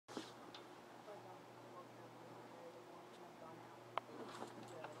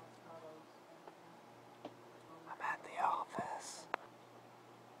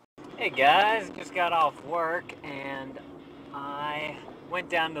Hey guys, just got off work and I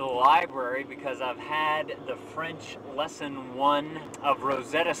went down to the library because I've had the French lesson 1 of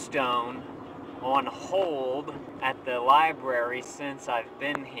Rosetta Stone on hold at the library since I've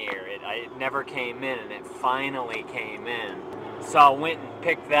been here. It never came in and it finally came in. So I went and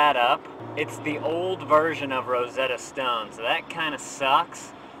picked that up. It's the old version of Rosetta Stone, so that kind of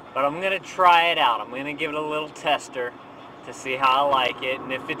sucks, but I'm gonna try it out. I'm gonna give it a little tester to see how I like it,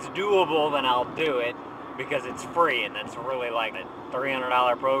 and if it's doable, then I'll do it because it's free, and that's really like a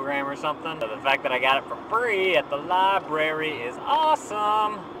 $300 program or something. So the fact that I got it for free at the library is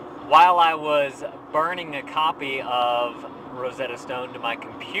awesome. While I was burning a copy of Rosetta Stone to my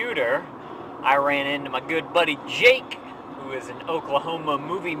computer, I ran into my good buddy Jake, who is an Oklahoma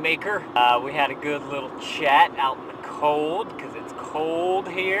movie maker. We had a good little chat out in the cold because it's cold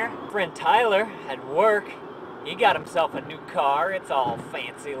here. Friend Tyler at work, he got himself a new car. It's all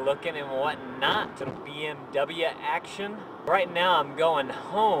fancy looking and whatnot. Little BMW action. Right now I'm going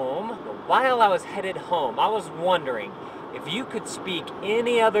home. But while I was headed home, I was wondering if you could speak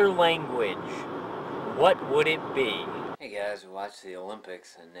any other language, what would it be? Hey guys, we watched the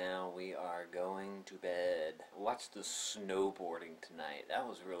Olympics and now we are going to bed. We watched the snowboarding tonight. That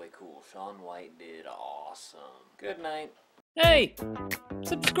was really cool. Shaun White did awesome. Good night. Hey,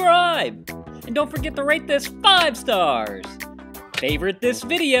 subscribe! And don't forget to rate this 5 stars! Favorite this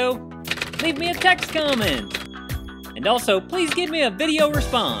video, leave me a text comment! And also, please give me a video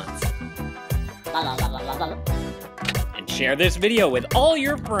response! And share this video with all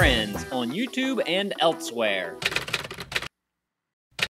your friends on YouTube and elsewhere.